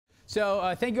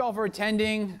Thank you all for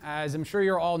attending. As I'm sure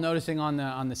you're all noticing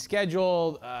on the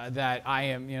schedule that I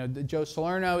am, Joe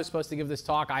Salerno is supposed to give this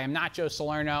talk. I am not Joe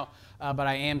Salerno, but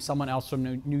I am someone else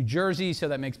from New Jersey, so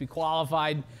that makes me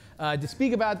qualified to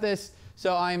speak about this.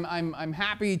 So I'm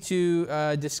happy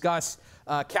to discuss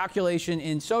calculation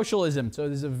in socialism. So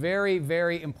this is a very,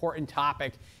 very important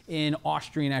topic in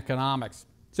Austrian economics.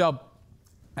 So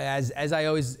as I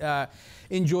always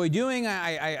enjoy doing,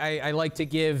 I like to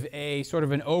give a sort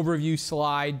of an overview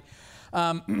slide.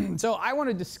 So I want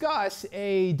to discuss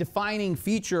a defining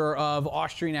feature of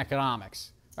Austrian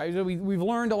economics. Right? So we've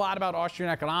learned a lot about Austrian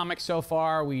economics so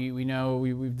far.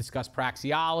 We've discussed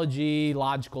praxeology,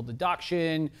 logical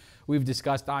deduction. We've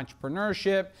discussed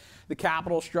entrepreneurship, the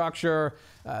capital structure.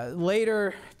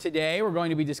 Later today, we're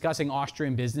going to be discussing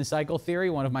Austrian business cycle theory,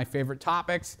 one of my favorite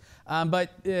topics.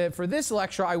 But for this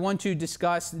lecture, I want to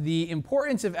discuss the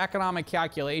importance of economic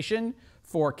calculation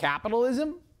for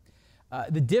capitalism,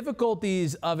 the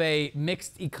difficulties of a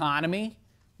mixed economy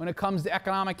when it comes to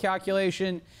economic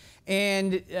calculation,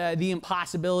 and the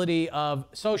impossibility of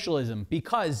socialism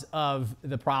because of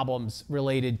the problems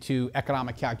related to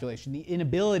economic calculation, the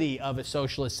inability of a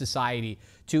socialist society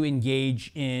to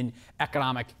engage in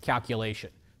economic calculation.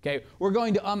 Okay, we're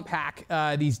going to unpack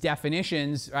these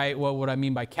definitions, right? What I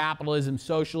mean by capitalism,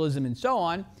 socialism, and so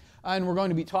on. And we're going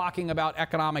to be talking about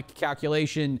economic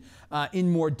calculation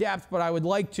in more depth, but I would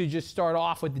like to just start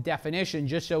off with the definition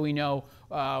just so we know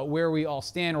where we all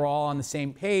stand. We're all on the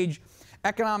same page.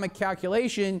 Economic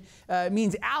calculation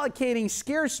means allocating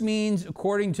scarce means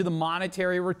according to the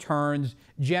monetary returns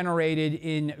generated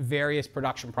in various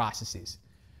production processes.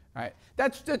 All right?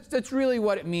 That's really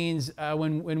what it means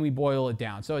when we boil it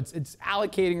down. So it's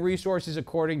allocating resources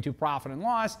according to profit and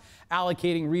loss,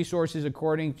 allocating resources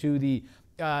according to the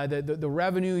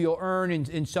revenue you'll earn,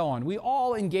 and so on. We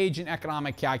all engage in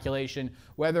economic calculation,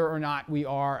 whether or not we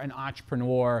are an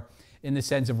entrepreneur in the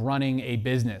sense of running a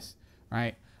business,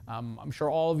 right? I'm sure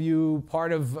all of you,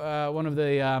 part of one of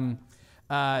the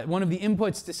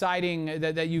inputs deciding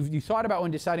that you thought about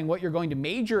when deciding what you're going to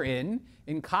major in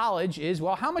college is,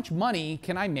 well, how much money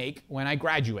can I make when I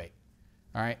graduate?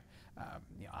 All right.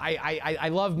 I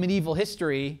love medieval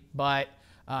history, but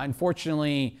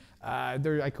unfortunately,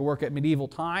 I could work at medieval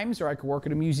times or I could work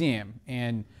at a museum.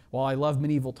 And while I love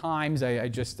medieval times, I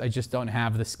just don't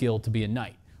have the skill to be a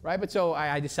knight, right? But so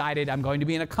I decided I'm going to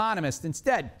be an economist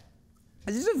instead.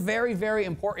 This is a very, very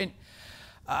important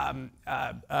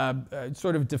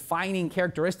sort of defining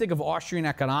characteristic of Austrian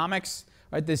economics.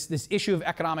 Right? This issue of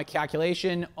economic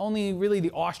calculation, only really the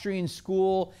Austrian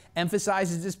school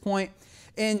emphasizes this point.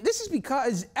 And this is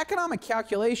because economic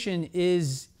calculation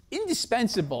is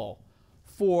indispensable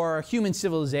for human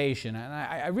civilization. And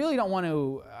I really don't want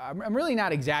to, I'm really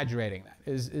not exaggerating that.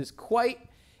 It is quite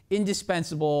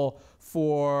indispensable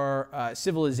for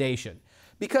civilization.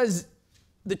 Because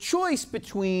the choice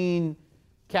between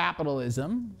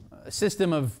capitalism, a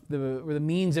system of where the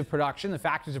means of production, the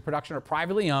factors of production are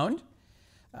privately owned,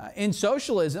 and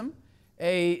socialism,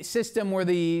 a system where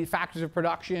the factors of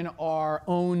production are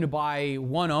owned by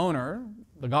one owner,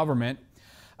 the government,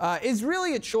 is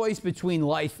really a choice between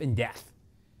life and death,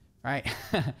 right?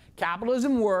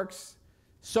 Capitalism works.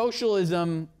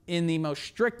 Socialism, in the most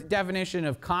strict definition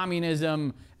of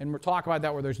communism, and we'll talk about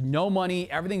that, where there's no money,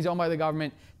 everything's owned by the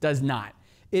government, does not.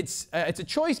 It's a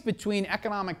choice between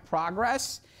economic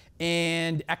progress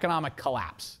and economic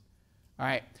collapse. All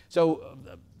right. So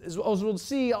as we'll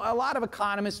see, a lot of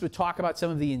economists would talk about some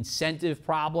of the incentive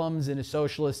problems in a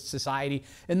socialist society,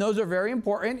 and those are very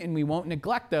important, and we won't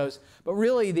neglect those. But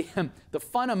really, the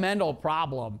fundamental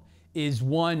problem is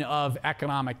one of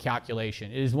economic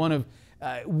calculation. It is one of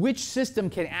which system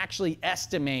can actually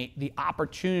estimate the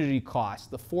opportunity cost,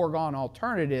 the foregone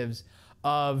alternatives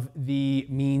of the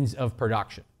means of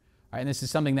production. All right, and this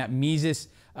is something that Mises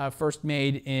first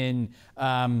made in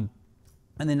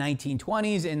the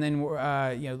 1920s, and then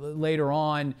later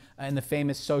on in the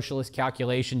famous socialist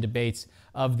calculation debates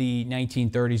of the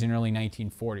 1930s and early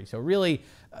 1940s. So really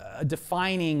a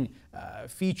defining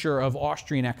feature of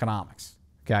Austrian economics.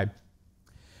 Okay.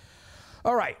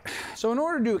 All right. So in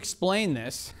order to explain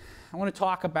this, I want to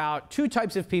talk about two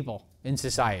types of people in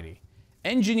society: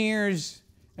 engineers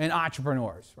and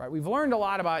entrepreneurs. Right? We've learned a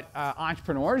lot about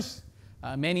entrepreneurs.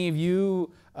 Many of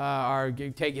you have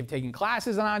taken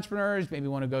classes on entrepreneurs, maybe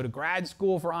want to go to grad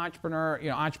school for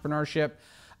entrepreneurship.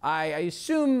 I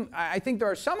think there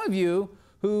are some of you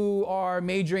who are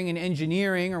majoring in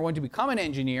engineering or want to become an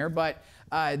engineer, but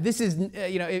this is,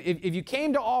 if you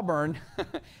came to Auburn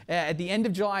at the end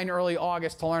of July and early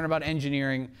August to learn about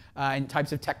engineering and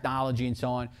types of technology and so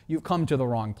on, you've come to the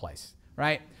wrong place,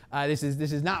 right? This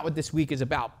is not what this week is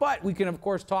about. But we can, of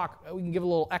course, we can give a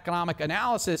little economic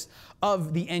analysis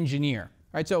of the engineer.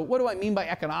 Right? So what do I mean by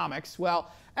economics?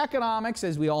 Well, economics,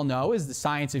 as we all know, is the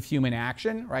science of human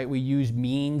action. Right? We use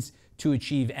means to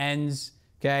achieve ends.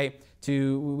 Okay?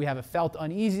 We have a felt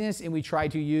uneasiness, and we try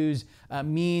to use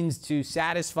means to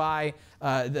satisfy,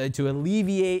 to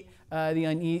alleviate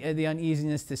the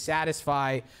uneasiness, to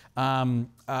satisfy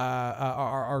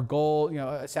our goal,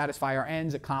 satisfy our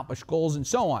ends, accomplish goals, and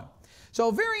so on. So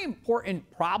a very important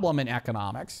problem in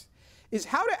economics is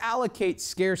how to allocate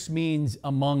scarce means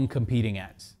among competing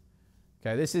ends.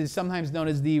 Okay, this is sometimes known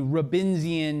as the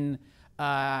Robinsian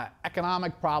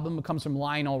economic problem. It comes from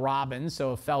Lionel Robbins,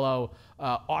 so a fellow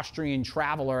Austrian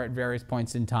traveler at various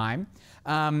points in time.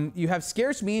 You have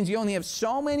scarce means. You only have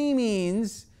so many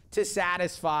means to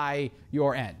satisfy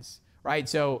your ends, right?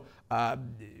 So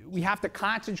we have to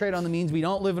concentrate on the means. We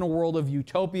don't live in a world of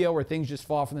utopia where things just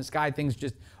fall from the sky.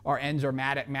 Our ends are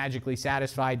magically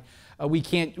satisfied.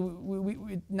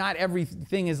 Not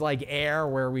everything is like air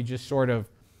where we just sort of,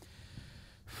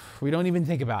 we don't even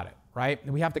think about it, right?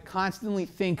 We have to constantly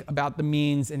think about the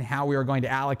means and how we are going to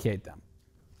allocate them.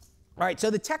 All right, so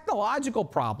the technological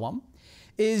problem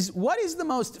is, what is the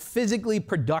most physically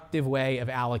productive way of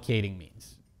allocating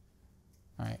means?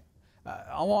 All right.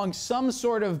 Along some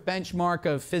sort of benchmark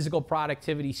of physical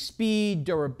productivity, speed,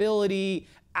 durability,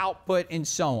 output, and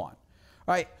so on.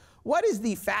 All right. What is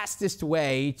the fastest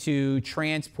way to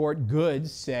transport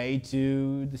goods, say,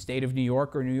 to the state of New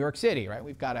York or New York City? Right.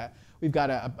 We've got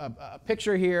a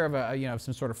picture here of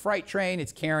some sort of freight train.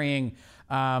 It's carrying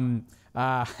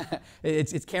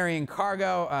it's carrying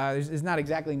cargo. There's not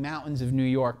exactly mountains of New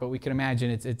York, but we can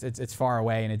imagine it's far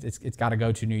away, and it's got to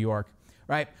go to New York.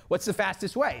 Right? What's the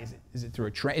fastest way? Is it through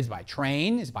a train? Is it by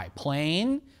train? Is it by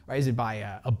plane? Right? Is it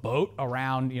by a boat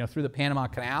around, through the Panama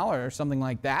Canal or something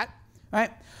like that?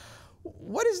 Right?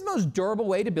 What is the most durable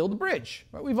way to build a bridge?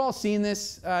 Right? We've all seen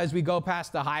this as we go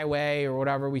past the highway or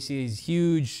whatever. We see these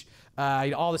huge,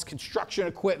 all this construction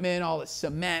equipment, all this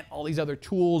cement, all these other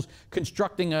tools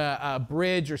constructing a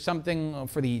bridge or something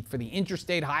for the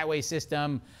interstate highway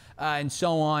system. And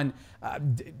so on.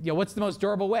 What's the most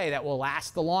durable way that will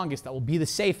last the longest, that will be the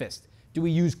safest? Do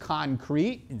we use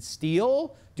concrete and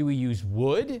steel? Do we use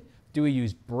wood? Do we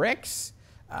use bricks?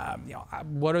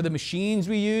 What are the machines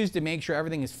we use to make sure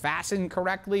everything is fastened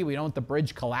correctly? We don't want the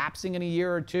bridge collapsing in a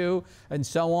year or two, and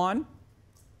so on.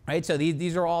 Right? So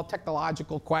these are all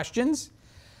technological questions.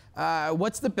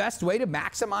 What's the best way to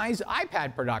maximize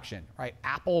iPad production? Right?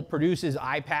 Apple produces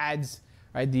iPads.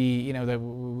 Right,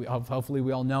 hopefully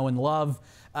we all know and love.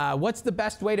 What's the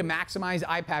best way to maximize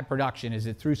iPad production? Is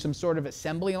it through some sort of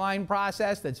assembly line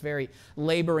process that's very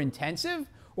labor intensive?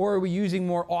 Or are we using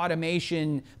more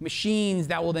automation machines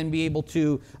that will then be able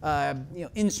to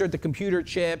insert the computer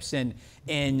chips and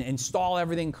install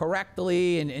everything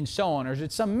correctly and so on? Or is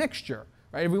it some mixture?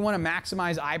 Right? If we want to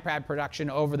maximize iPad production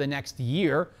over the next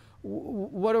year,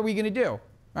 what are we going to do?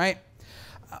 Right?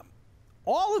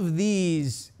 All of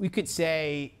these, we could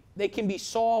say, they can be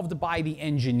solved by the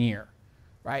engineer,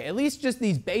 right? At least just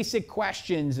these basic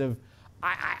questions of,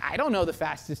 I don't know the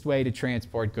fastest way to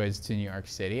transport goods to New York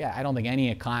City. I don't think any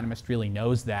economist really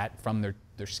knows that from their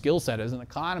skill set as an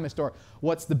economist. Or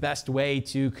what's the best way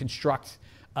to construct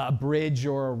a bridge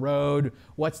or a road?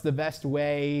 What's the best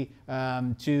way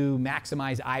to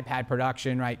maximize iPad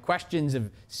production, right? Questions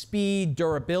of speed,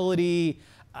 durability,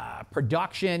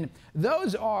 production,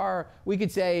 those are, we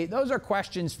could say, those are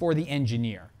questions for the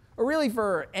engineer, or really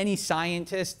for any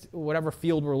scientist, whatever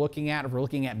field we're looking at. If we're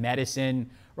looking at medicine,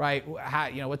 right?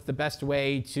 What's the best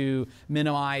way to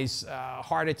minimize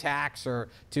heart attacks, or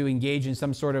to engage in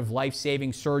some sort of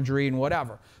life-saving surgery and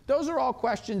whatever? Those are all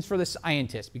questions for the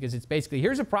scientist, because it's basically,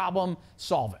 here's a problem,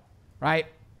 solve it, right?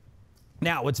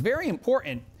 Now, what's very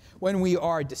important when we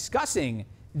are discussing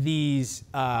these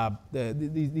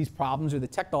problems, or the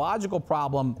technological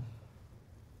problem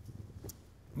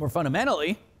more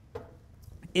fundamentally,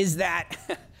 is that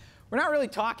we're not really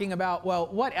talking about, well,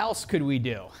 what else could we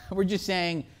do? We're just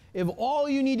saying, if all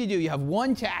you need to do, you have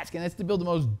one task, and that's to build the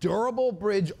most durable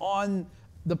bridge on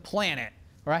the planet,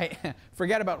 right?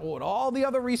 Forget about what all the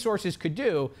other resources could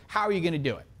do. How are you going to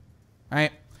do it,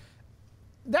 right?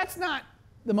 That's not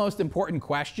the most important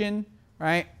question,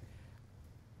 right?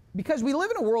 Because we live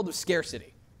in a world of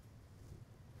scarcity,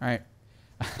 right?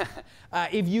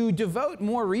 If you devote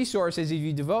more resources, if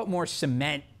you devote more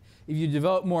cement, if you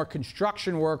devote more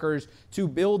construction workers to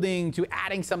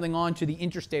adding something onto the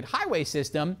interstate highway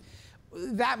system,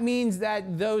 that means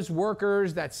that those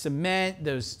workers, that cement,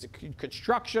 those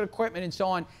construction equipment and so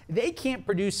on, they can't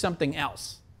produce something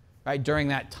else, right, during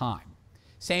that time.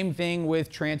 Same thing with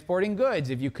transporting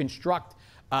goods. If you construct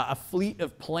a fleet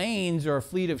of planes or a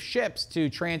fleet of ships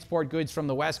to transport goods from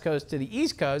the West Coast to the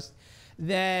East Coast,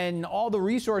 then all the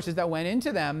resources that went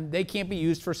into them, they can't be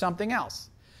used for something else.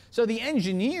 So the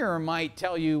engineer might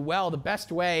tell you, well, the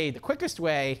best way, the quickest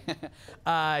way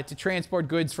to transport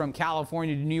goods from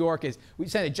California to New York is we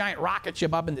send a giant rocket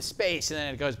ship up into space and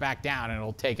then it goes back down and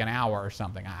it'll take an hour or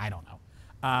something. I don't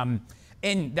know.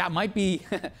 And that might be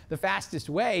the fastest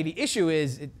way. The issue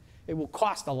is it will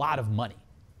cost a lot of money,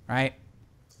 right?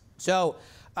 So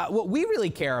what we really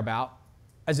care about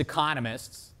as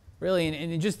economists, really,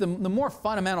 and just the more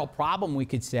fundamental problem we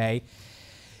could say,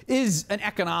 is an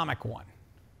economic one.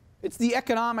 It's the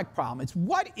economic problem. It's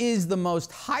what is the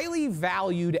most highly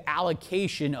valued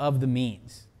allocation of the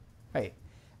means, right?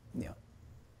 You know,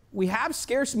 we have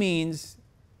scarce means,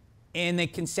 and they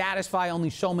can satisfy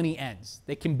only so many ends.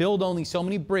 They can build only so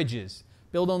many bridges,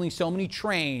 build only so many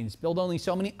trains, build only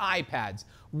so many iPads.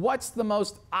 What's the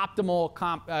most optimal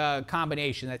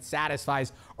combination that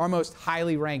satisfies our most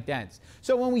highly ranked ends?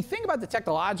 So when we think about the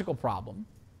technological problem,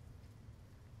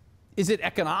 is it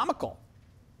economical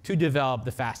to develop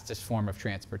the fastest form of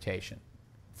transportation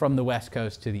from the West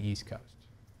Coast to the East Coast?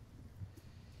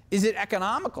 Is it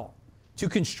economical to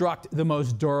construct the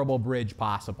most durable bridge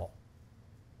possible?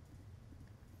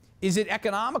 Is it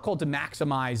economical to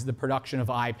maximize the production of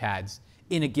iPads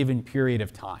in a given period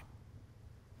of time?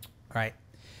 Right?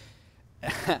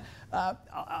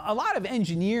 A lot of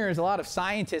engineers, a lot of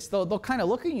scientists, they'll kind of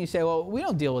look at you and say, well, we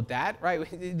don't deal with that, right?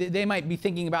 They might be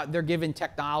thinking about their given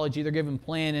technology, their given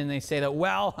plan, and they say that,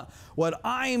 well, what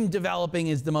I'm developing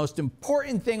is the most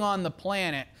important thing on the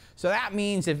planet. So that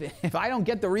means if I don't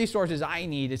get the resources I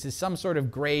need, this is some sort of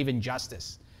grave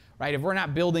injustice, right? If we're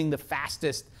not building the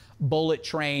fastest bullet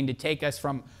train to take us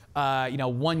from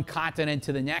one continent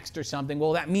to the next or something,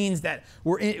 well, that means that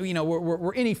we're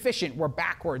inefficient, we're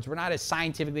backwards, we're not as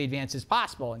scientifically advanced as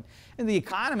possible. And the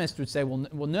economist would say, well,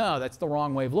 no, that's the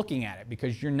wrong way of looking at it,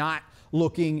 because you're not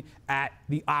looking at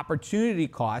the opportunity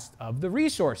cost of the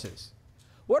resources.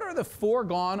 What are the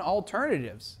foregone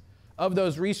alternatives of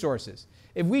those resources?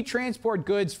 If we transport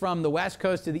goods from the West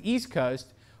Coast to the East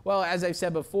Coast, well, as I've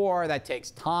said before, that takes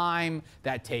time,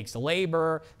 that takes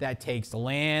labor, that takes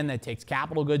land, that takes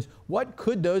capital goods. What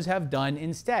could those have done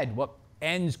instead? What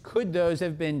ends could those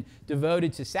have been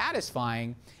devoted to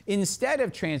satisfying instead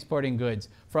of transporting goods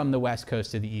from the West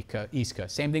Coast to the East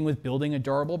Coast? Same thing with building a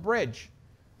durable bridge,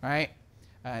 right?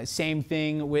 Same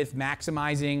thing with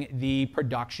maximizing the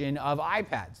production of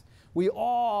iPads. We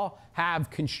all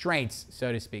have constraints,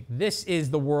 so to speak. This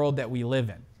is the world that we live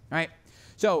in, right?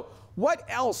 So what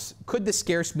else could the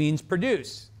scarce means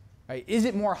produce? Right? Is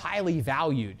it more highly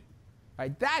valued?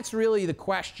 Right? That's really the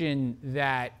question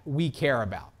that we care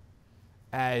about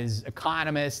as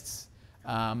economists,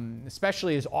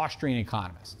 especially as Austrian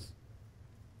economists.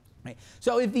 Right?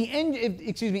 So if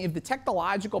the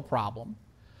technological problem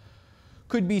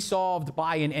could be solved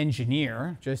by an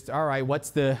engineer, just, all right, what's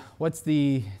the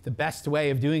best way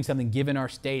of doing something given our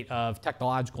state of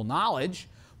technological knowledge?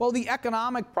 Well, the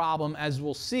economic problem, as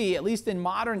we'll see, at least in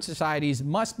modern societies,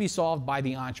 must be solved by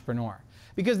the entrepreneur.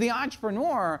 Because the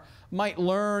entrepreneur might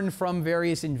learn from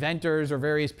various inventors or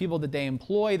various people that they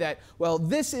employ that, well,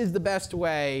 this is the best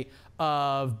way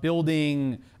of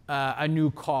building a new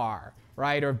car,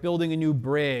 right? Or building a new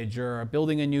bridge, or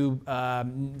building a new,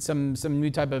 some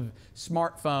new type of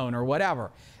smartphone or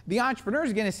whatever. The entrepreneur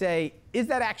is going to say, is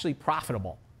that actually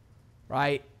profitable,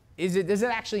 right? Does it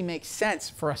actually make sense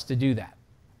for us to do that?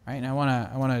 Right? And I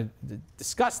want to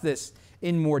discuss this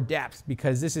in more depth,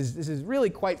 because this is really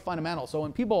quite fundamental. So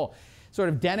when people sort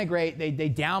of denigrate, they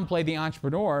downplay the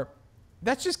entrepreneur,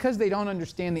 that's just because they don't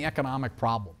understand the economic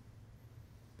problem.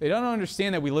 They don't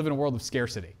understand that we live in a world of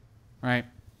scarcity, right?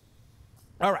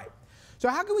 All right. So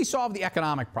how can we solve the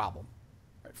economic problem?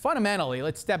 Fundamentally,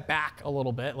 let's step back a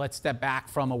little bit. Let's step back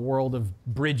from a world of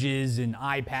bridges and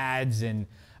iPads and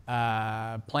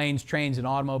planes, trains, and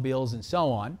automobiles and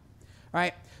so on.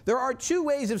 Right? There are two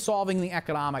ways of solving the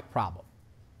economic problem.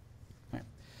 Right?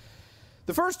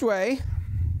 The first way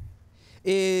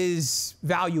is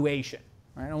valuation.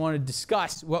 Right? I want to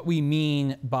discuss what we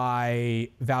mean by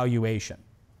valuation.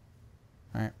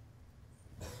 Right?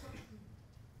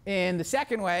 And the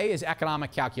second way is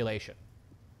economic calculation.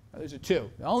 Those are two.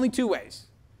 Only two ways,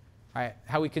 right,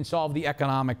 how we can solve the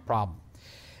economic problem.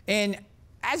 And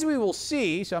as we will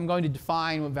see, so I'm going to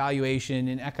define what valuation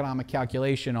and economic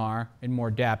calculation are in more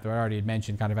depth. I already had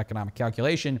mentioned kind of economic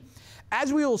calculation.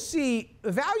 As we will see,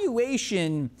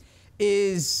 valuation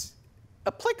is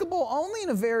applicable only in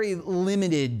a very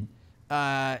limited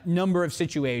number of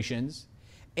situations.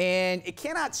 and it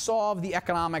cannot solve the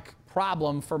economic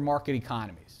problem for market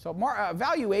economies. So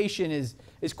valuation is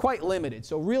quite limited.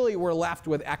 So really, we're left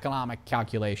with economic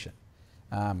calculation.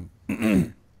 All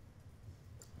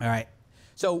right.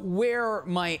 So where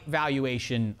might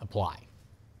valuation apply?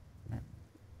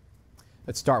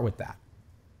 Let's start with that.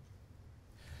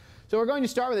 So we're going to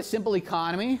start with a simple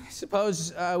economy.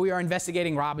 Suppose we are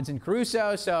investigating Robinson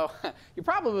Crusoe. So you're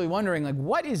probably wondering, like,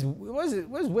 what is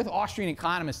with Austrian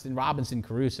economists and Robinson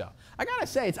Crusoe? I gotta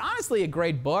say, it's honestly a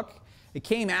great book. It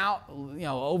came out,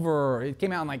 it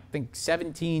came out in, like, I think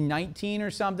 1719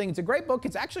 or something. It's a great book.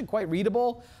 It's actually quite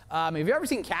readable. If you've ever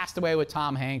seen Castaway with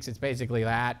Tom Hanks, it's basically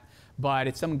that. But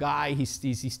it's some guy,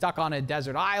 he's stuck on a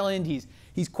desert island.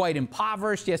 He's quite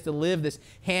impoverished. He has to live this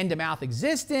hand-to-mouth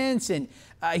existence, and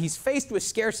he's faced with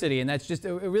scarcity, and that's just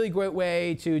a really great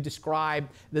way to describe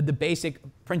the basic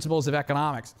principles of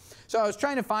economics. So I was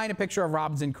trying to find a picture of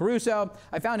Robinson Crusoe.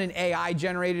 I found an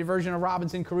AI-generated version of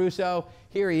Robinson Crusoe.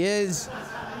 Here he is.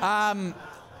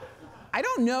 I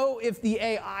don't know if the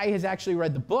AI has actually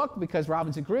read the book, because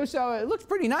Robinson Crusoe, it looks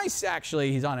pretty nice,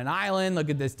 actually. He's on an island. Look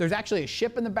at this. There's actually a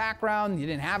ship in the background. You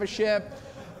didn't have a ship.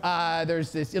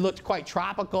 There's this. It looks quite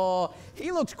tropical.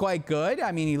 He looks quite good.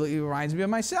 I mean, he reminds me of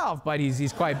myself, but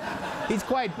he's quite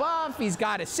buff. He's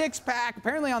got a six-pack.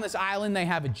 Apparently, on this island, they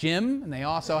have a gym, and they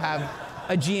also have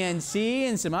a GNC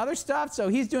and some other stuff. So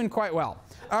he's doing quite well.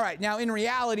 All right, now in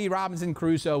reality, Robinson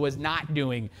Crusoe was not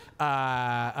doing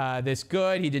this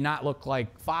good. He did not look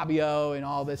like Fabio and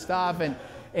all this stuff,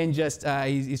 and just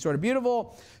he's sort of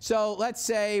beautiful. So let's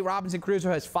say Robinson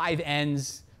Crusoe has 5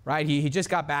 ends, right? He just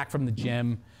got back from the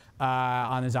gym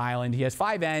on his island. He has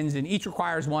 5 ends, and each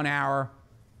requires 1 hour.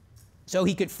 So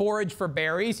he could forage for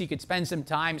berries. He could spend some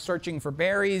time searching for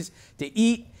berries to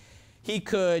eat. He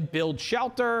could build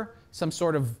shelter, some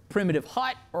sort of primitive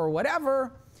hut or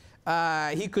whatever.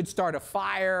 He could start a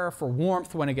fire for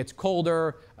warmth when it gets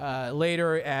colder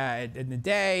later in the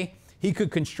day. He could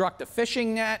construct a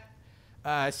fishing net,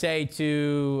 say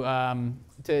to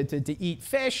eat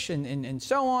fish and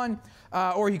so on.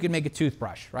 Or he could make a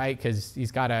toothbrush, right? Because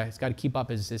he's got to keep up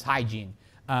his hygiene.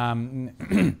 But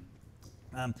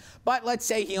let's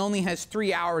say he only has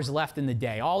 3 hours left in the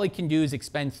day. All he can do is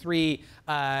expend 3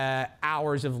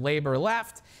 hours of labor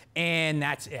left, and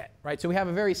that's it, right? So we have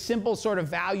a very simple sort of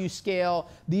value scale.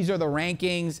 These are the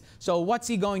rankings. So what's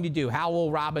he going to do? How will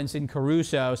Robinson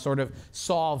Crusoe sort of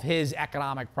solve his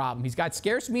economic problem? He's got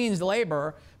scarce means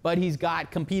labor, but he's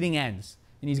got competing ends,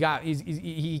 and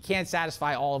he can't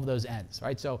satisfy all of those ends,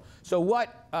 right? So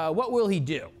what will he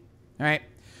do, all right?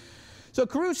 So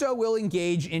Crusoe will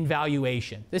engage in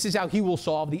valuation. This is how he will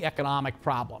solve the economic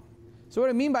problem. So what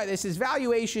I mean by this is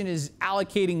valuation is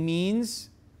allocating means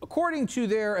according to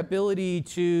their ability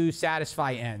to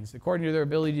satisfy ends, according to their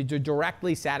ability to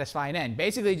directly satisfy an end.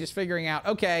 Basically just figuring out,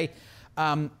 okay,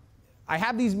 I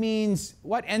have these means,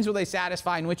 what ends will they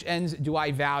satisfy, and which ends do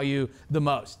I value the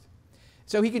most?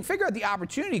 So he can figure out the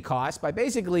opportunity cost by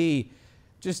basically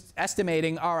just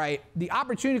estimating, all right, the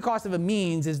opportunity cost of a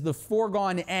means is the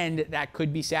foregone end that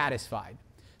could be satisfied.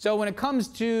 So when it comes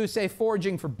to, say,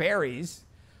 foraging for berries,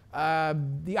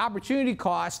 the opportunity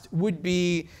cost would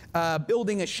be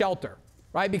building a shelter,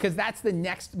 right? Because that's the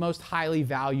next most highly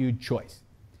valued choice.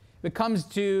 If it comes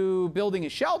to building a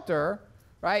shelter,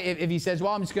 right, if he says,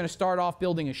 well, I'm just going to start off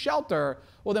building a shelter,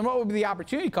 well, then what would be the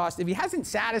opportunity cost? If he hasn't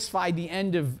satisfied the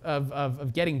end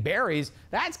of getting berries,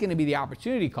 that's going to be the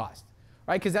opportunity cost,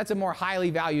 right? Because that's a more highly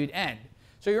valued end.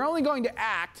 So you're only going to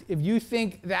act if you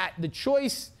think that the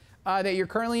choice that you're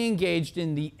currently engaged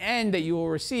in, the end that you will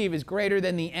receive, is greater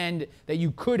than the end that you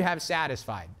could have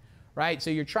satisfied, right? So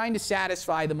you're trying to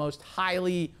satisfy the most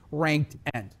highly ranked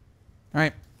end, all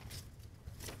right?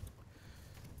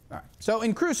 All right. So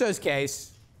in Crusoe's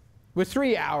case, with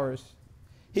 3 hours,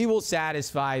 he will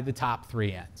satisfy the top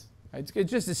 3 ends.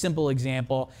 It's just a simple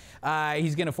example.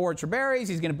 He's going to forage for berries.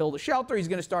 He's going to build a shelter. He's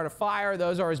going to start a fire.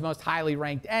 Those are his most highly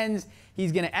ranked ends.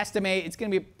 He's going to estimate. It's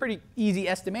going to be a pretty easy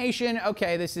estimation.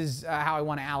 Okay, this is how I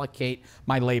want to allocate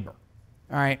my labor.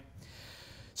 All right.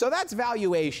 So that's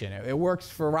valuation. It works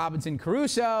for Robinson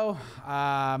Crusoe.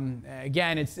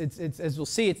 Again, it's as we'll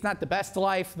see, it's not the best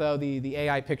life, though the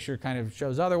AI picture kind of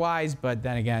shows otherwise. But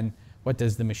then again, what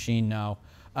does the machine know?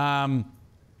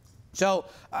 So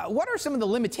what are some of the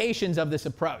limitations of this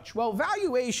approach? Well,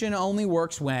 valuation only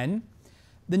works when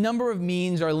the number of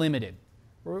means are limited.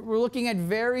 We're looking at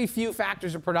very few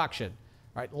factors of production,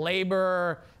 right?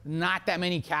 Labor, not that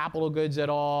many capital goods at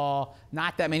all,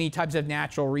 not that many types of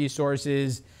natural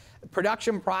resources.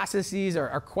 Production processes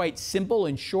are quite simple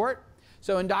and short.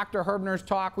 So in Dr. Herbner's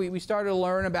talk, we started to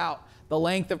learn about the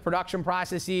length of production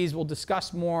processes. We'll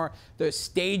discuss more the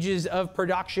stages of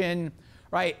production,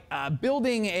 right?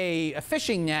 Building a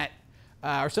fishing net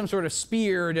or some sort of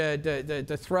spear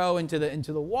to throw into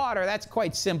the water, that's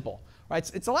quite simple,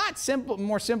 right? It's a lot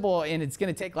more simple, and it's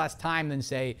going to take less time than,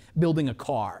 say, building a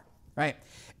car, right?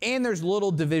 And there's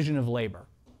little division of labor,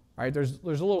 right? There's a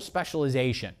little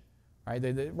specialization, right?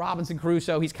 The Robinson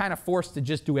Crusoe, he's kind of forced to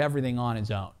just do everything on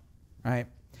his own, right?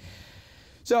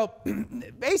 So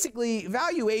basically,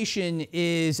 valuation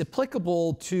is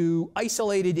applicable to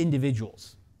isolated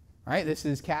individuals, right? This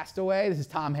is Castaway. This is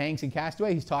Tom Hanks in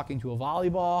Castaway. He's talking to a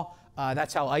volleyball.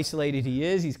 That's how isolated he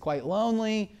is. He's quite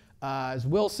lonely. As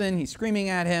Wilson, he's screaming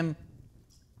at him.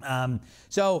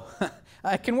 So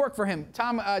it can work for him.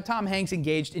 Tom Hanks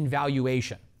engaged in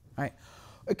valuation, right?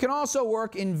 It can also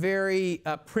work in very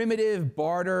primitive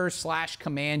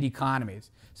barter/command economies.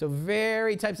 So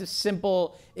very types of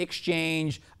simple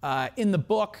exchange. In the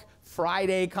book,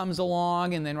 Friday comes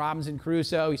along, and then Robinson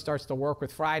Crusoe, he starts to work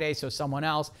with Friday, so someone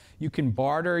else. You can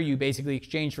barter. You basically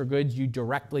exchange for goods you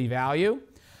directly value.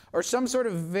 Or some sort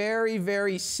of very,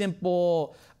 very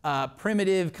simple,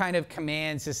 primitive kind of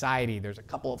command society. There's a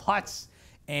couple of huts,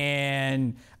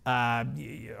 and all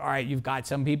right, you've got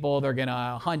some people, they're going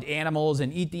to hunt animals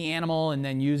and eat the animal and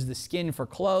then use the skin for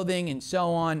clothing and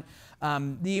so on.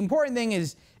 The important thing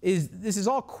is this is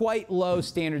all quite low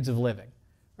standards of living,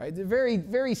 right? It's a very,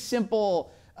 very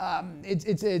simple,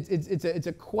 it's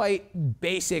a quite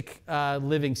basic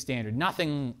living standard.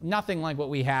 Nothing like what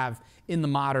we have in the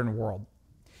modern world.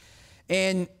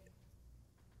 And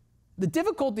the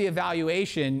difficulty of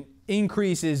valuation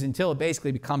increases until it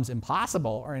basically becomes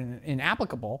impossible or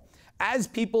inapplicable as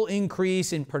people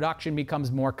increase and production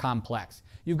becomes more complex.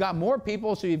 You've got more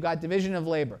people, so you've got division of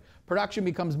labor. Production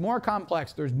becomes more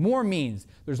complex. There's more means.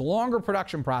 There's longer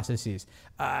production processes.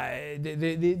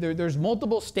 There's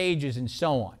multiple stages and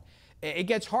so on. It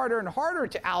gets harder and harder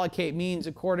to allocate means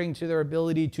according to their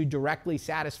ability to directly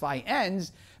satisfy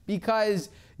ends, because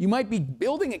you might be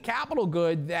building a capital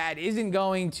good that isn't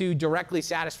going to directly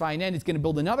satisfy an end. It's going to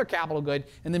build another capital good,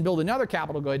 and then build another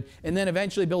capital good, and then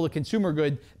eventually build a consumer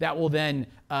good that will then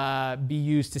be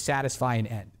used to satisfy an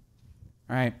end.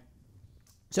 All right?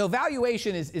 So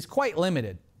valuation is quite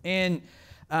limited. And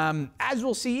as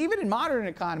we'll see, even in modern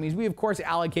economies, we of course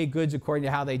allocate goods according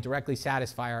to how they directly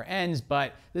satisfy our ends,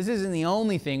 but this isn't the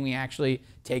only thing we actually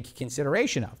take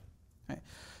consideration of. Right?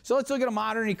 So let's look at a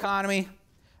modern economy.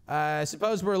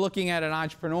 Suppose we're looking at an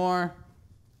entrepreneur.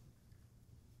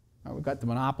 We've got the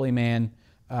monopoly man.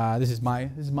 This is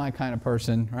my kind of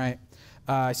person, right?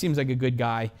 Seems like a good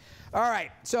guy. All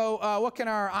right, so what can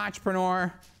our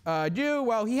entrepreneur do?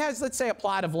 Well, he has, let's say, a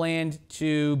plot of land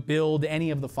to build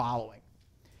any of the following.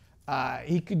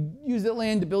 He could use that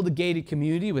land to build a gated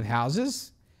community with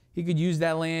houses. He could use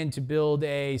that land to build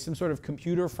some sort of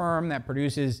computer firm that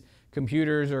produces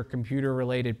computers or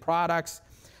computer-related products.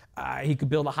 He could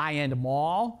build a high-end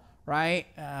mall, right,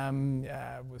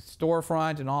 with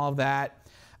storefront and all of that.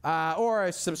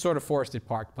 Or some sort of forested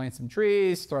park. Plant some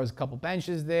trees, throws a couple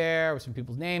benches there with some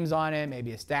people's names on it,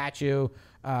 maybe a statue,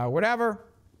 whatever.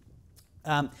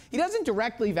 He doesn't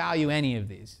directly value any of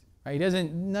these. Right? He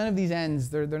doesn't. None of these ends.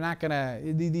 They're not gonna.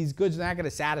 These goods are not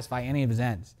gonna satisfy any of his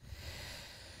ends.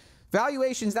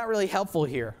 Valuation is not really helpful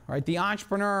here, right? The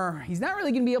entrepreneur, he's not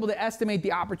really going to be able to estimate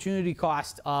the opportunity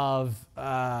cost of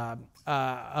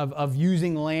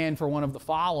using land for one of the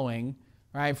following,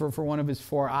 right? For one of his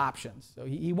four options. So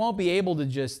he won't be able to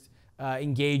just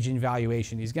engage in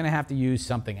valuation. He's going to have to use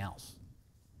something else.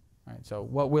 All right, so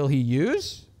what will he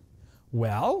use?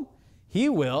 Well, he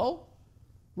will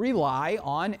rely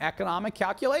on economic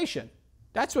calculation.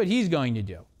 That's what he's going to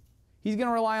do. He's going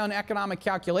to rely on economic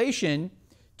calculation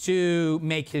to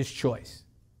make his choice.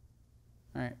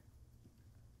 All right.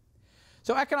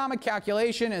 So economic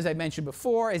calculation, as I mentioned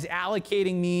before, is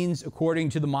allocating means according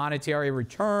to the monetary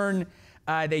return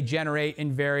they generate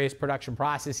in various production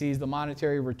processes, the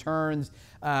monetary returns,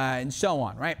 and so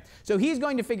on, right? So he's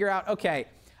going to figure out, okay,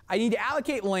 I need to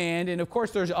allocate land, and of course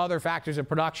there's other factors of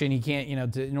production. He can't,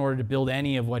 in order to build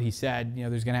any of what he said,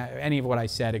 there's going to any of what I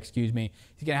said, excuse me,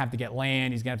 he's going to have to get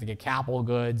land, he's going to have to get capital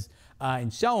goods,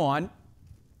 and so on.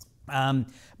 But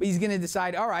he's going to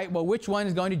decide, all right, well, which one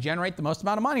is going to generate the most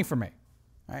amount of money for me?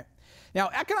 Right? Now,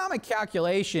 economic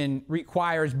calculation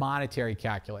requires monetary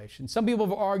calculation. Some people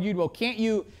have argued, well, can't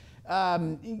you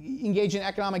engage in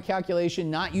economic calculation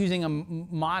not using a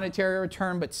monetary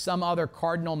return but some other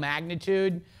cardinal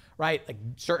magnitude, right? Like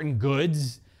certain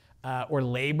goods or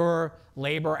labor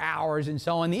hours and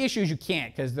so on. The issue is you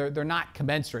can't, because they're not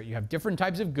commensurate. You have different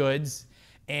types of goods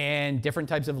and different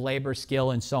types of labor,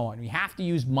 skill, and so on. You have to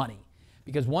use money,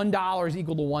 because $1 is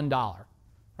equal to $1,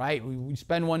 right? We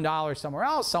spend $1 somewhere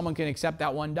else, someone can accept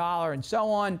that $1 and so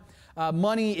on.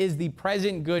 Money is the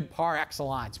present good par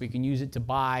excellence. We can use it to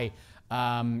buy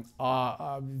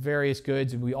various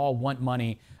goods. We all want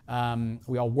money.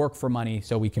 We all work for money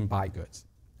so we can buy goods,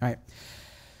 right?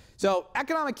 So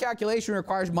economic calculation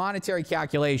requires monetary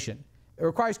calculation. It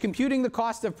requires computing the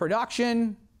cost of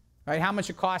production, right? How much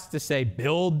it costs to, say,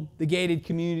 build the gated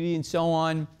community and so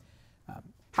on.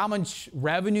 How much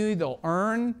revenue they'll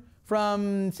earn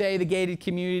from, say, the gated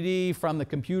community, from the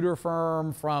computer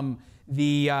firm, from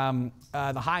the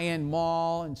high-end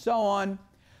mall, and so on,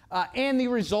 and the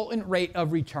resultant rate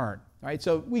of return, right?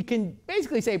 So we can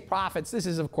basically say profits. This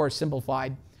is, of course,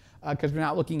 simplified because we're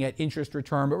not looking at interest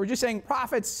return, but we're just saying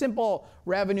profits, simple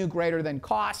revenue greater than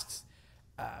costs,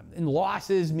 and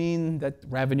losses mean that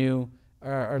revenue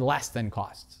are less than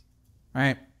costs,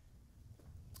 right?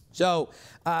 So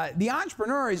the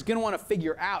entrepreneur is going to want to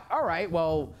figure out, all right,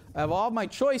 well, of all my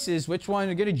choices, which one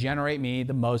is going to generate me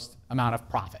the most amount of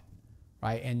profit,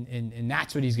 right? And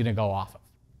that's what he's going to go off of,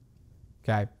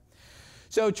 okay?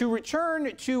 So to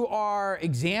return to our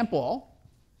example,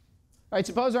 right,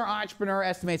 suppose our entrepreneur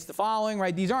estimates the following,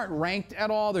 right? These aren't ranked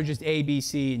at all. They're just A, B,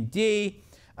 C, and D.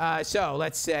 So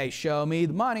let's say, show me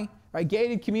the money, right?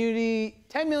 Gated community,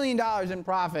 $10 million in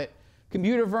profit.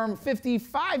 Computer firm,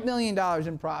 $55 million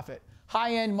in profit.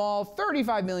 High-end mall,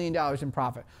 $35 million in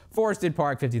profit. Forested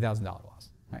park, $50,000 loss,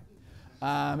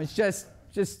 right? It's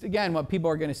just, again, what people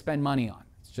are going to spend money on.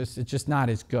 It's just not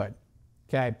as good,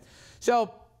 okay?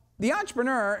 So the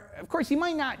entrepreneur, of course, he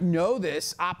might not know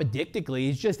this apodictically.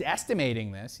 He's just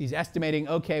estimating this. He's estimating,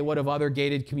 okay, what have other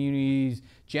gated communities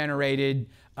generated?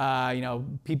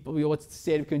 People, what's the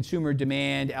state of consumer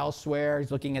demand elsewhere?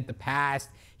 He's looking at the past.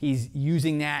 He's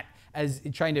using that as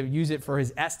trying to use it for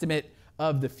his estimate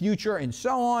of the future and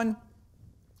so on.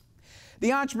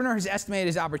 The entrepreneur has estimated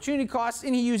his opportunity costs,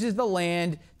 and he uses the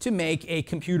land to make a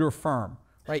computer firm,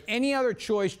 right? Any other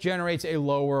choice generates a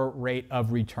lower rate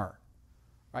of return,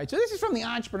 right? So this is from the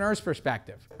entrepreneur's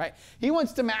perspective, right? He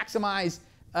wants to maximize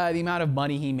the amount of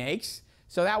money he makes,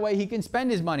 so that way he can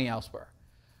spend his money elsewhere.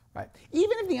 Right.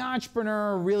 Even if the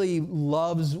entrepreneur really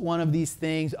loves one of these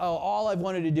things, oh, all I've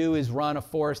wanted to do is run a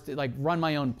forest, like run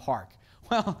my own park.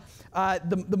 Well,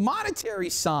 the monetary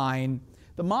sign,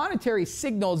 the monetary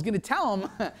signal is going to tell him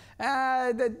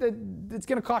that it's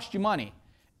going to cost you money.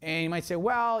 And you might say,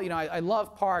 well, I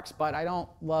love parks, but I don't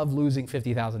love losing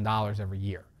 $50,000 every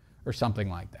year or something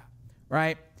like that,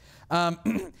 right?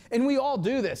 And we all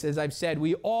do this, as I've said.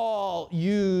 We all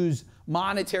use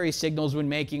monetary signals when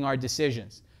making our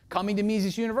decisions. Coming to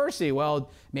Mises University,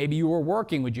 well, maybe you were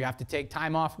working. Would you have to take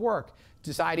time off work?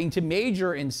 Deciding to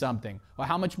major in something. Well,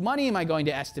 how much money am I going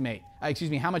to estimate?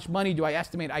 How much money do I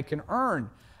estimate I can earn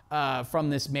from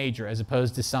this major as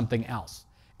opposed to something else?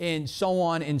 And so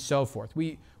on and so forth.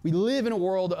 We live in a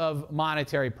world of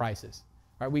monetary prices.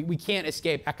 Right? We can't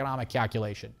escape economic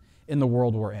calculation in the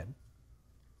world we're in.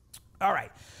 All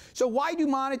right. So why do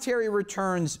monetary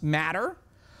returns matter?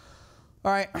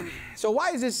 All right, so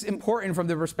why is this important from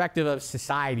the perspective of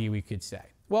society, we could say?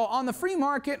 Well, on the free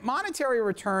market, monetary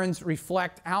returns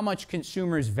reflect how much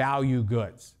consumers value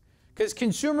goods. Because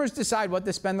consumers decide what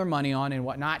to spend their money on and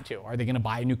what not to. Are they going to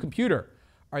buy a new computer?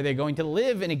 Are they going to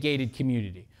live in a gated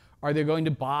community? Are they going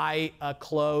to buy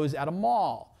clothes at a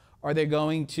mall? Are they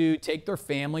going to take their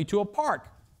family to a park?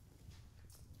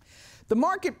 The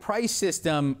market price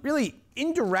system really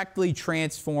indirectly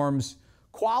transforms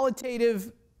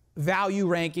qualitative value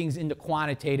rankings into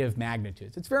quantitative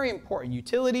magnitudes. It's very important.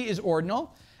 Utility is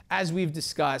ordinal, as we've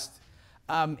discussed.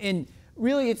 And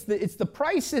really, it's the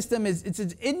price system. It's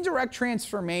an indirect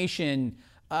transformation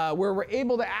where we're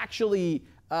able to actually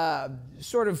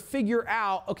sort of figure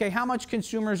out, okay, how much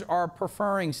consumers are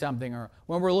preferring something, or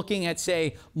when we're looking at,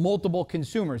 say, multiple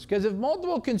consumers. Because if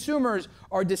multiple consumers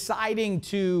are deciding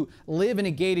to live in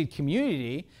a gated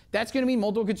community, that's going to mean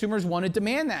multiple consumers want to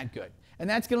demand that good. And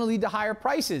that's going to lead to higher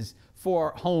prices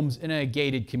for homes in a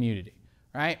gated community,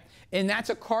 right? And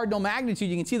that's a cardinal magnitude.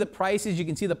 You can see the prices, you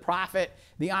can see the profit.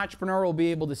 The entrepreneur will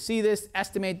be able to see this,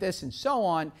 estimate this, and so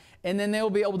on, and then they will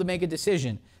be able to make a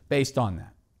decision based on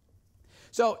that.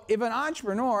 So if an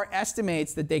entrepreneur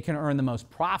estimates that they can earn the most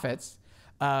profits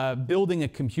building a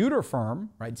computer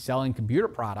firm, right, selling computer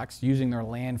products, using their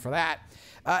land for that,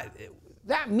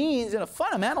 that means, in a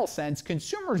fundamental sense,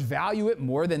 consumers value it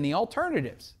more than the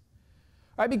alternatives.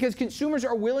 Right, because consumers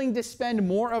are willing to spend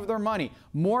more of their money.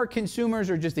 More consumers,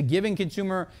 or just a given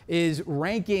consumer, is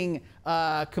ranking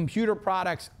computer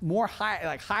products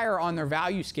higher on their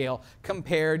value scale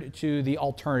compared to the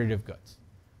alternative goods.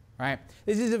 Right?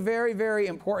 This is a very, very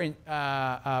important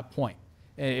point.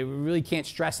 We really can't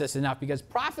stress this enough, because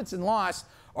profits and loss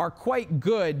are quite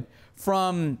good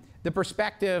from the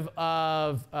perspective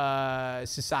of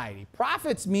society.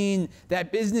 Profits mean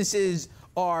that businesses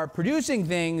are producing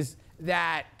things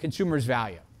that consumers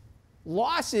value.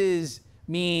 Losses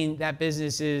mean that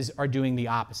businesses are doing the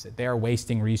opposite. They are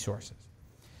wasting resources.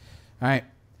 All right.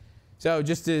 So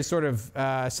just to sort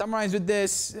of summarize with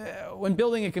this, when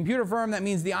building a computer firm, that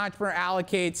means the entrepreneur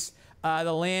allocates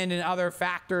the land and other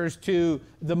factors to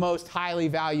the most highly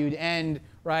valued end,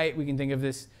 right? We can think of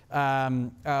this,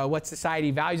 what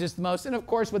society values us the most, and of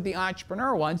course what the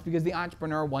entrepreneur wants, because the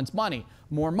entrepreneur wants money.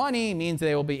 More money means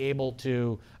they will be able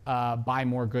to buy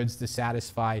more goods to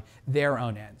satisfy their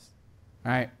own ends.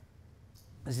 All right.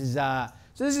 This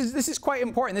is quite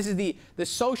important. This is the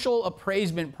social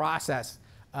appraisement process,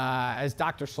 as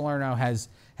Dr. Salerno has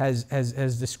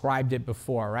described it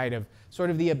before, right? Of sort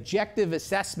of the objective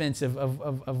assessments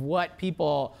of what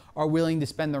people are willing to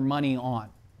spend their money on,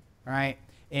 right?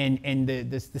 And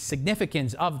the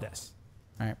significance of this,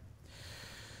 right?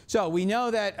 So we know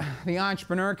that the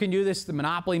entrepreneur can do this, the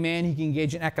monopoly man, he can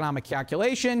engage in economic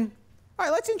calculation. All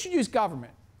right, let's introduce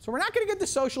government. So we're not going to get to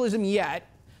socialism yet,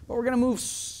 but we're going to move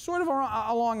sort of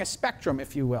along a spectrum,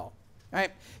 if you will.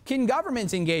 Right? Can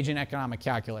governments engage in economic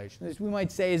calculation? This, we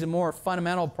might say, is a more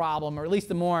fundamental problem, or at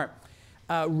least a more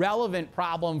relevant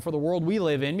problem for the world we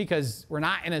live in, because we're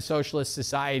not in a socialist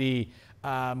society.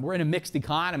 We're in a mixed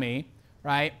economy,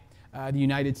 right? The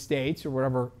United States, or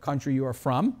whatever country you are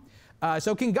from.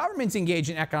 So can governments engage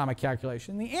in economic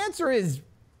calculation? The answer is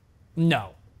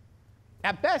no.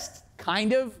 At best,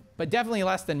 kind of, but definitely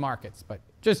less than markets, but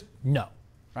just no.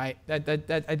 Right? I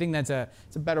think that's a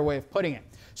better way of putting it.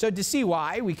 So to see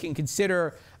why, we can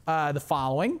consider the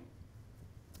following.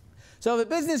 So if a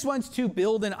business wants to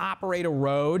build and operate a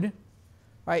road,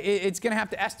 right, it's going to have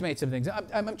to estimate some things.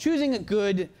 I'm choosing a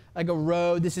good, like a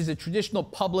road. This is a traditional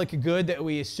public good that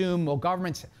we assume, well,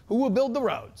 governments, who will build the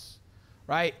roads,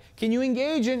 right? Can you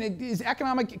engage in, is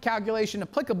economic calculation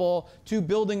applicable to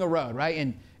building a road,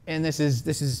 right? And this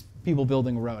is people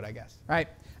building a road, I guess, right?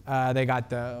 They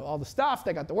got all the stuff,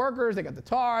 they got the workers, they got the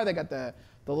tar, they got the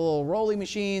little rolling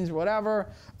machines or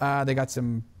whatever. They got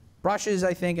some brushes,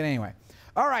 I think, and anyway.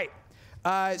 All right,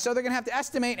 so they're going to have to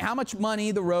estimate how much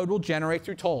money the road will generate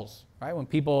through tolls, right? When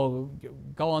people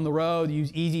go on the road,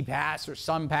 use Easy Pass or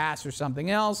Sun Pass or something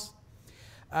else.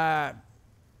 They're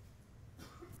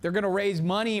going to raise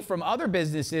money from other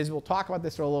businesses. We'll talk about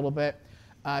this for a little bit,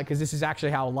 because this is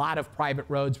actually how a lot of private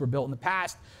roads were built in the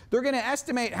past. They're going to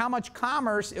estimate how much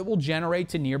commerce it will generate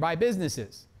to nearby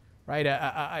businesses, right?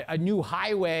 A new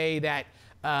highway that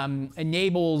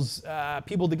enables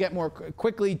people to get more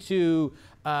quickly to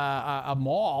a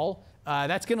mall,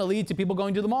 that's going to lead to people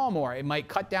going to the mall more. It might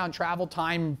cut down travel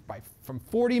time from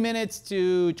 40 minutes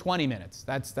to 20 minutes.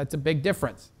 That's a big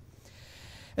difference.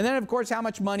 And then, of course, how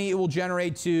much money it will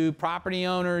generate to property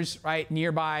owners, right?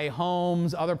 Nearby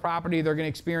homes, other property, they're going to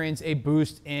experience a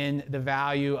boost in the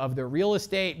value of their real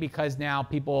estate, because now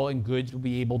people and goods will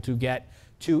be able to get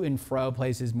to and fro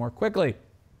places more quickly.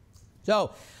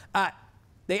 So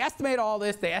they estimate all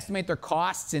this, they estimate their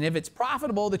costs, and if it's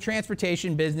profitable, the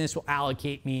transportation business will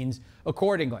allocate means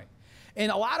accordingly.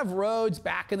 And a lot of roads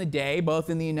back in the day, both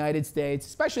in the United States,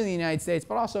 especially in the United States,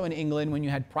 but also in England, when you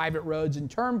had private roads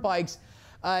and turnpikes,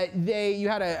 you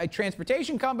had a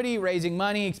transportation company raising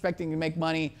money, expecting to make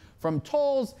money from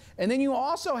tolls, and then you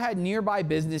also had nearby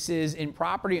businesses and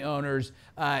property owners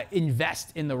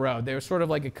invest in the road. They were sort of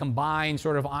like a combined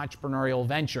sort of entrepreneurial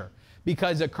venture,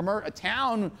 because a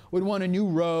town would want a new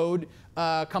road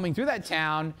coming through that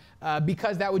town,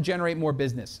 because that would generate more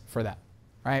business for them,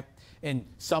 right? And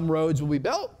some roads will be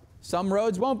built, some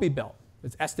roads won't be built.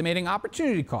 It's estimating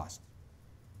opportunity cost.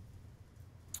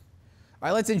 All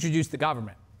right, let's introduce the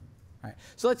government. All right,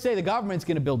 so let's say the government's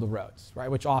going to build the roads, right,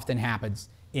 which often happens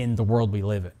in the world we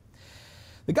live in.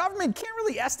 The government can't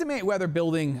really estimate whether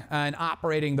building and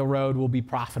operating the road will be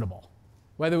profitable,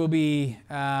 whether it will be,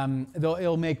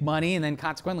 it'll make money, and then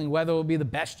consequently whether it will be the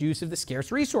best use of the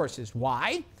scarce resources.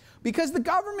 Why? Because the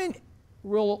government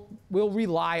will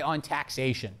rely on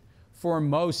taxation for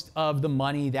most of the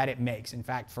money that it makes. In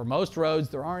fact, for most roads,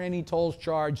 there aren't any tolls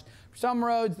charged. For some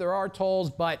roads, there are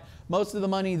tolls, but most of the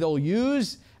money they'll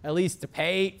use, at least to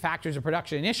pay factors of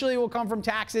production initially, will come from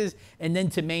taxes, and then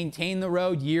to maintain the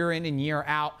road year in and year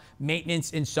out,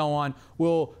 maintenance and so on,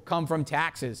 will come from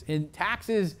taxes. And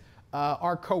taxes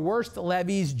are coerced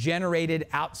levies generated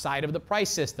outside of the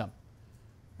price system,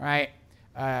 right?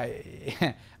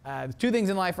 Two things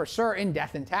in life are certain: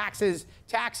 death and taxes.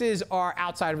 Taxes are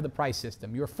outside of the price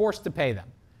system. You're forced to pay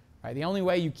them, Right? The only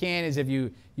way you can is if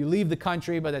you leave the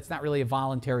country, but that's not really a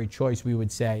voluntary choice, we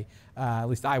would say, at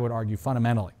least I would argue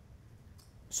fundamentally.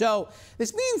 So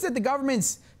this means that the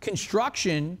government's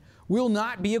construction will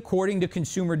not be according to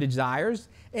consumer desires,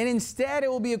 and instead it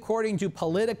will be according to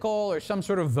political or some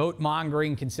sort of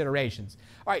vote-mongering considerations.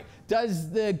 All right,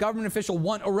 does the government official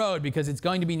want a road because it's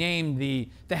going to be named the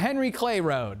Henry Clay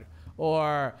Road,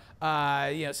 or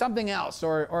something else,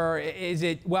 or is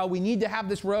it, well, we need to have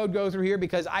this road go through here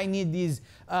because I need these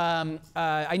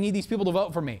people to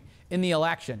vote for me in the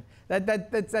election?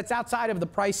 That's outside of the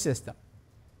price system.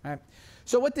 Right?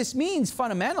 So what this means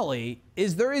fundamentally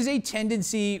is there is a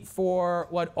tendency for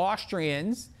what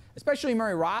Austrians, especially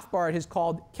Murray Rothbard, has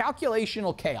called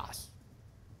calculational chaos.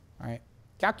 All right?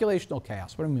 Calculational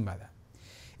chaos. What do I mean by that?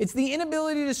 It's the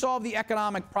inability to solve the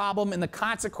economic problem and the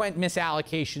consequent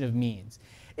misallocation of means.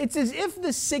 It's as if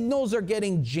the signals are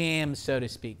getting jammed, so to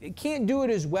speak. They can't do it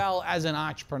as well as an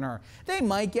entrepreneur. They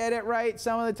might get it right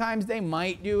some of the times. They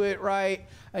might do it right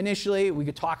initially. We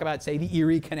could talk about, say, the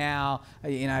Erie Canal,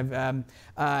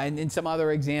 and some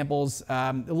other examples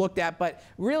looked at. But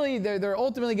really, they're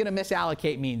ultimately going to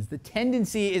misallocate means. The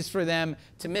tendency is for them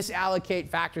to misallocate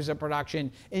factors of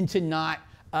production and to not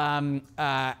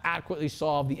adequately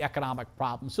solve the economic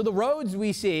problem. So the roads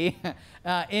we see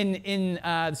in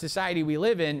the society we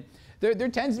live in, there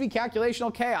tends to be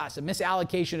calculational chaos, a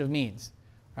misallocation of means.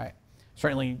 Right?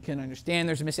 Certainly can understand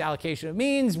there's a misallocation of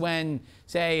means when,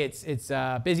 say, it's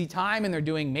a busy time and they're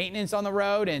doing maintenance on the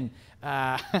road, and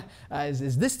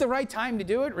is this the right time to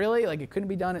do it, really? Like, it couldn't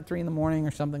be done at 3 in the morning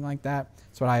or something like that.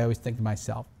 That's what I always think to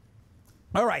myself.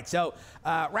 All right, so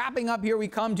wrapping up here, we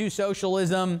come to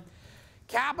socialism.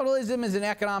 Capitalism is an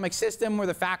economic system where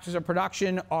the factors of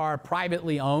production are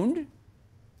privately owned.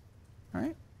 All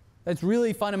right? That's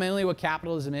really fundamentally what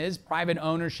capitalism is: private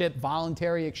ownership,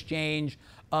 voluntary exchange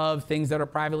of things that are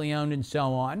privately owned, and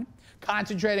so on.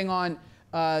 Concentrating on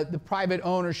the private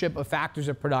ownership of factors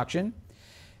of production.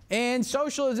 And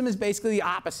socialism is basically the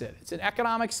opposite. It's an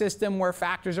economic system where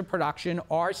factors of production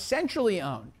are centrally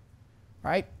owned,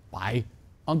 right, by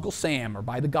Uncle Sam or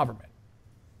by the government,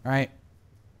 right?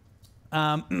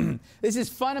 This is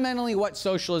fundamentally what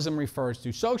socialism refers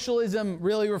to. Socialism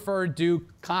really referred to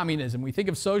communism. We think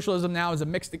of socialism now as a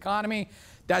mixed economy.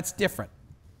 That's different.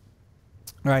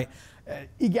 Right?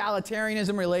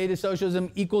 Egalitarianism related to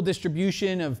socialism, equal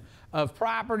distribution of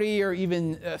property, or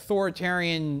even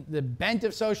authoritarian, the bent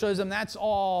of socialism, that's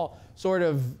all sort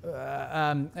of,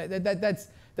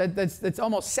 that's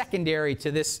almost secondary to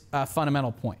this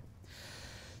fundamental point.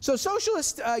 So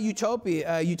socialist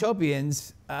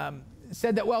utopians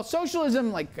said that, well,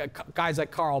 socialism, like guys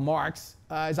like Karl Marx,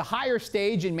 is a higher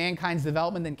stage in mankind's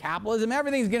development than capitalism.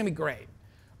 Everything's going to be great,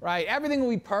 right? Everything will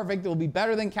be perfect. It will be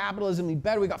better than capitalism. It'll be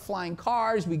better. We got flying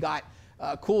cars. We got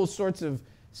cool sorts of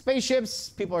spaceships.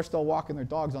 People are still walking their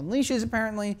dogs on leashes,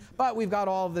 apparently. But we've got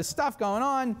all of this stuff going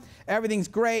on. Everything's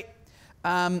great.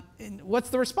 What's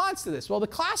the response to this? Well, the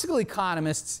classical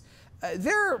economists,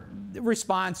 their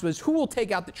response was, who will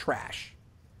take out the trash?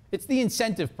 It's the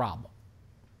incentive problem.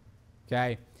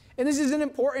 Okay? And this is an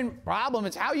important problem.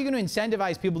 It's how are you going to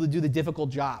incentivize people to do the difficult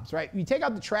jobs, right? You take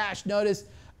out the trash. Notice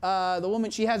the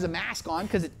woman, she has a mask on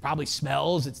because it probably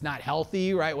smells. It's not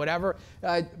healthy, right? Whatever.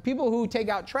 People who take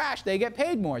out trash, they get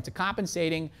paid more. It's a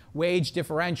compensating wage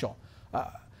differential.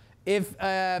 If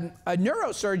a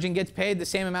neurosurgeon gets paid the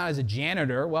same amount as a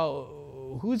janitor,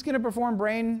 well, who's going to perform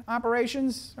brain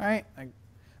operations, right? Like,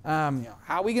 how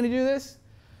are we going to do this?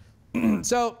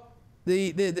 So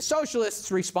the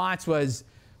socialists' response was,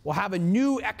 we'll have a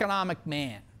new economic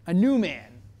man, a new man.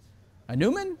 A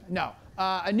Newman? No.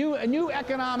 A new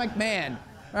economic man,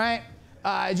 right?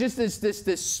 Just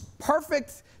this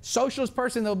perfect socialist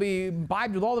person. They'll be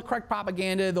imbibed with all the correct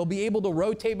propaganda. They'll be able to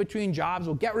rotate between jobs.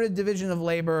 They'll get rid of division of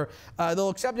labor. They'll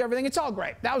accept everything. It's all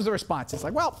great. That was the response. It's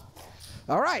like, well,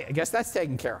 all right, I guess that's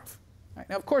taken care of. Right?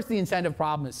 Now, of course, the incentive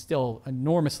problem is still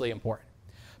enormously important.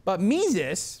 But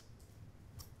Mises,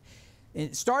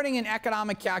 starting an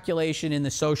economic calculation in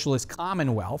the socialist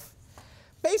commonwealth,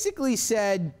 basically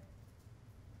said,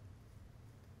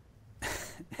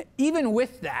 even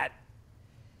with that,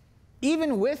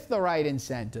 even with the right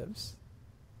incentives,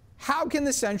 how can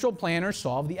the central planner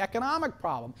solve the economic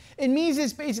problem? And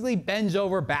Mises basically bends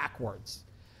over backwards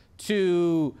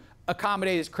to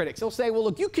accommodate his critics. He'll say, well,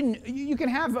 look, you can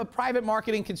have a private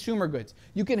market in consumer goods.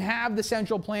 You can have the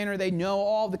central planner. They know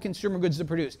all the consumer goods to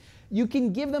produce. You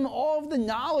can give them all of the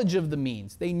knowledge of the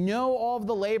means. They know all of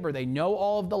the labor. They know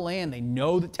all of the land. They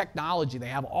know the technology. They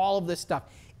have all of this stuff.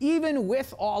 Even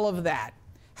with all of that,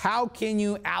 how can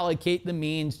you allocate the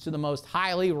means to the most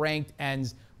highly ranked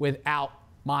ends without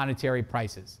monetary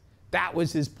prices? That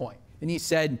was his point. And he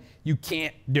said, you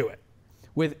can't do it.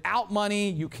 Without money,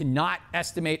 you cannot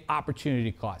estimate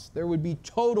opportunity costs. There would be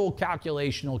total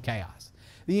calculational chaos.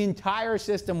 The entire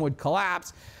system would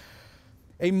collapse.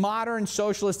 A modern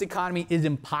socialist economy is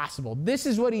impossible. This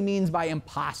is what he means by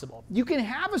impossible. You can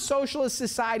have a socialist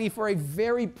society for a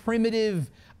very primitive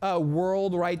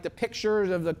world, right? The pictures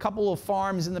of the couple of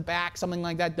farms in the back, something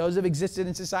like that, those have existed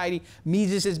in society.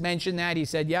 Mises has mentioned that. He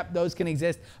said, yep, those can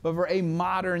exist. But for a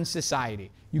modern society,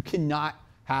 you cannot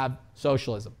have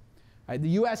socialism. Right?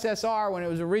 The USSR, when it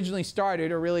was originally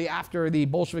started, or really after the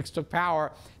Bolsheviks took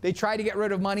power, they tried to get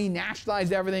rid of money,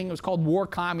 nationalized everything. It was called war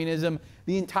communism.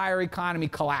 The entire economy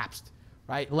collapsed.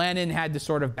 Right? Lenin had to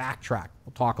sort of backtrack.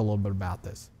 We'll talk a little bit about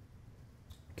this.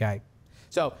 Okay?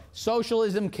 So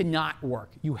socialism cannot work.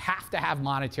 You have to have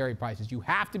monetary prices. You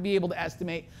have to be able to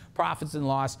estimate profits and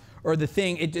loss, or the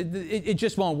thing, it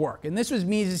just won't work. And this was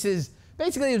Mises's,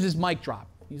 basically it was his mic drop.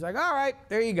 He's like, all right,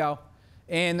 there you go.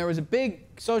 And there was a big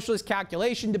socialist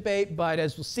calculation debate, but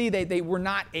as we'll see, they were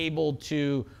not able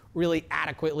to really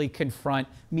adequately confront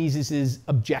Mises's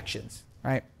objections,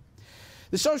 right?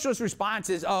 The socialist response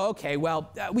is, oh, okay,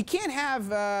 well, we can't have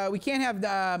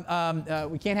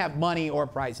money or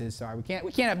prices. Sorry, we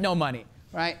can't have no money,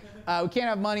 right? We can't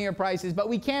have money or prices, but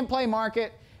we can play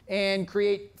market and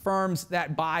create firms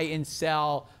that buy and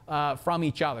sell from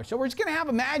each other. So we're just going to have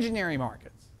imaginary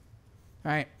markets,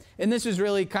 right? And this is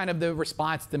really kind of the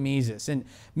response to Mises. And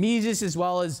Mises, as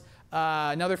well as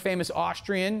another famous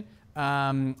Austrian,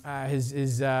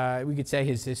 we could say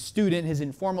his student, his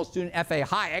informal student, F.A.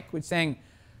 Hayek, was saying,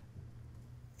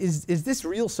 is this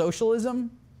real socialism?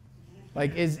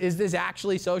 Like, is this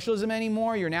actually socialism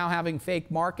anymore? You're now having fake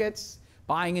markets,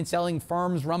 buying and selling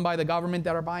firms run by the government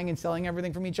that are buying and selling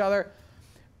everything from each other.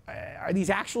 Are these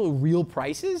actual real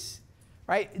prices?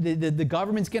 Right? The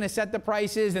government's going to set the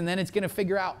prices, and then it's going to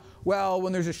figure out, well,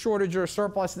 when there's a shortage or a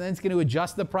surplus, and then it's going to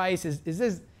adjust the price. Is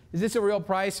this a real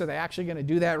price? Are they actually going to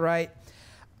do that right?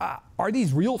 Are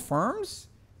these real firms?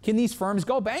 Can these firms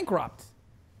go bankrupt?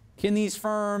 Can these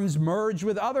firms merge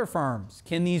with other firms?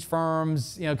 Can these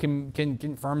firms,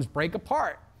 can firms break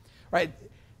apart? Right?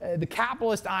 The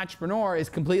capitalist entrepreneur is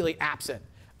completely absent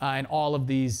in all of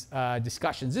these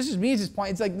discussions. This is Mises'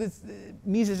 point. It's like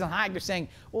Mises and Hayek are saying,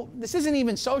 well, this isn't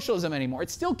even socialism anymore.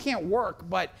 It still can't work,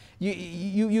 but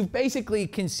you've basically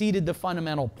conceded the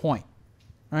fundamental point,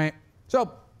 right?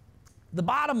 So the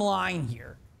bottom line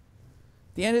here,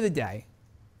 at the end of the day,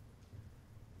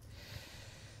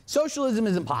 socialism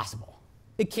is impossible.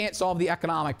 It can't solve the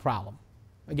economic problem.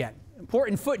 Again,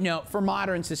 important footnote for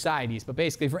modern societies, but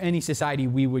basically for any society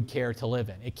we would care to live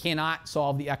in. It cannot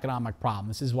solve the economic problem.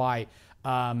 This is why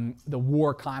the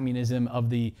war communism of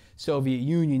the Soviet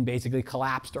Union basically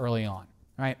collapsed early on,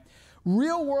 right?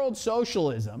 Real world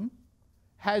socialism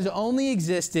has only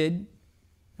existed,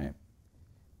 right,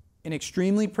 in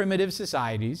extremely primitive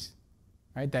societies,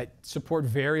 right, that support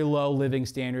very low living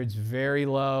standards, very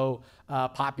low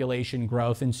population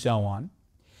growth, and so on.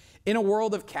 In a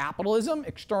world of capitalism,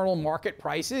 external market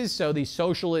prices, so the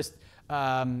socialist,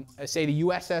 say the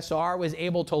USSR, was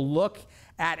able to look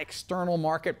at external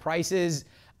market prices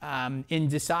and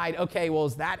decide, okay, well,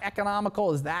 is that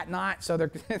economical? Is that not? So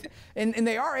they're and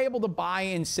they are able to buy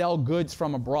and sell goods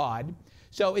from abroad.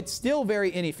 So it's still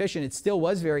very inefficient. It still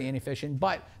was very inefficient,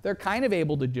 but they're kind of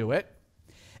able to do it.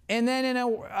 And then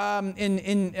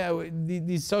in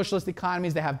these socialist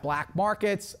economies, they have black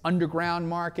markets, underground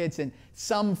markets, and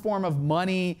some form of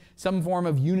money, some form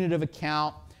of unit of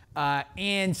account,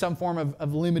 and some form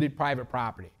of limited private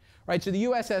property. Right? So the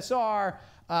USSR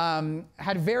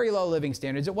had very low living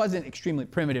standards. It wasn't extremely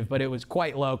primitive, but it was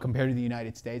quite low compared to the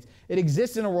United States. It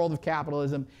exists in a world of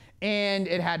capitalism, and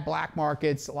it had black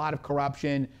markets, a lot of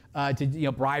corruption,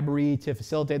 bribery to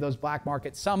facilitate those black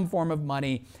markets, some form of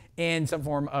money, and some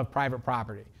form of private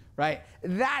property, right?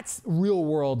 That's real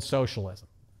world socialism,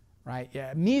 right?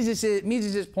 Yeah,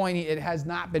 Mises' point, it has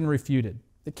not been refuted.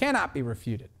 It cannot be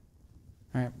refuted,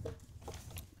 right?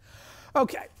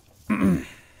 Okay.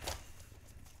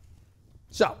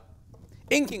 So,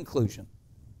 in conclusion,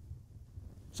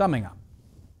 summing up,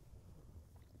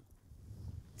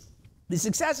 the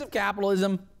success of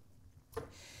capitalism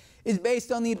is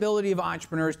based on the ability of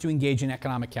entrepreneurs to engage in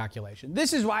economic calculation.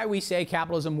 This is why we say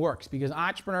capitalism works, because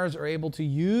entrepreneurs are able to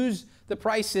use the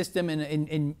price system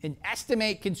and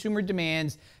estimate consumer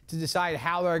demands to decide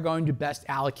how they're going to best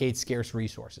allocate scarce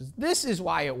resources. This is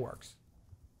why it works.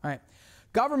 All right.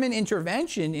 Government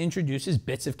intervention introduces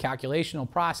bits of calculational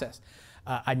process.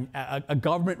 A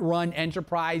government-run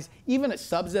enterprise, even a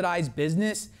subsidized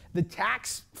business the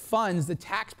tax funds, the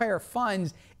taxpayer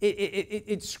funds,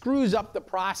 it screws up the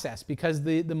process because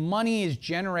the money is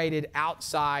generated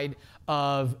outside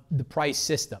of the price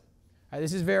system. Right,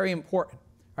 this is very important.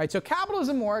 Right, so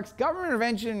capitalism works. Government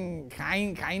intervention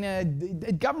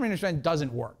government intervention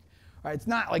doesn't work. Right, it's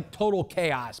not like total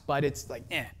chaos, but it's like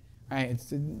Right,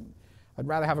 I'd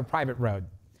rather have a private road.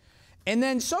 And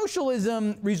then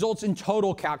socialism results in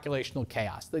total calculational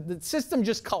chaos. The system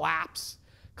just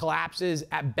collapses.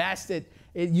 At best, it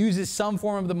uses some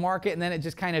form of the market, and then it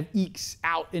just kind of ekes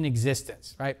out in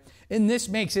existence, right? And this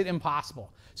makes it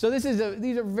impossible. So these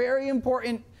are very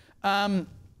important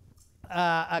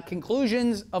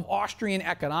conclusions of Austrian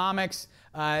economics.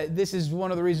 This is one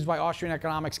of the reasons why Austrian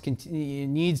economics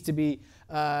needs to be,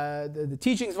 the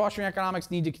teachings of Austrian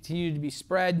economics need to continue to be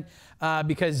spread,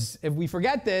 because if we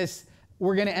forget this,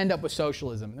 we're going to end up with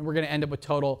socialism, and we're going to end up with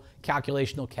total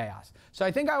calculational chaos. So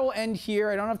I think I will end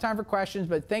here. I don't have time for questions,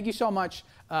 but thank you so much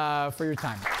for your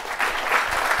time.